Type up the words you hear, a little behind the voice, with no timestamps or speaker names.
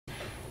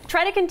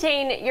Try to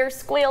contain your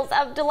squeals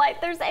of delight.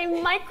 There's a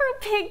micro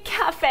pig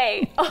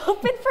cafe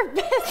open for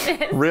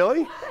business.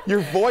 Really?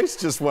 Your voice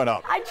just went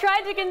up. I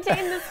tried to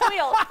contain the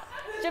squeals.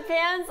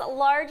 Japan's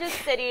largest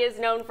city is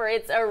known for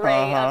its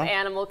array of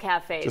animal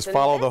cafes. Just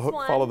follow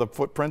the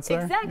footprints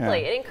there?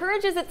 Exactly. Yeah. It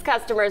encourages its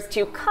customers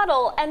to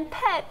cuddle and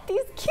pet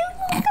these cute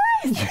little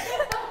guys.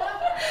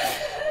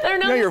 They're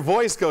known your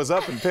voice goes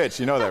up in pitch.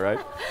 You know that, right?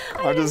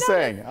 I'm just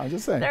saying.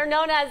 They're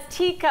known as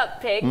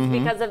teacup pigs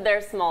because of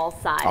their small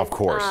size. Of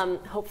course.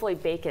 Hopefully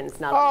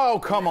bacon's not. Oh,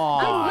 come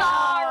on. I'm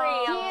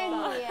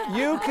sorry.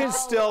 You can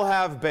still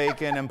have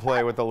bacon and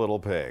play with the little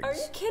pigs. Are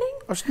you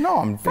kidding? No,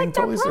 I'm being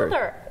totally serious.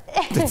 Brother.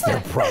 It's their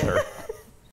brother.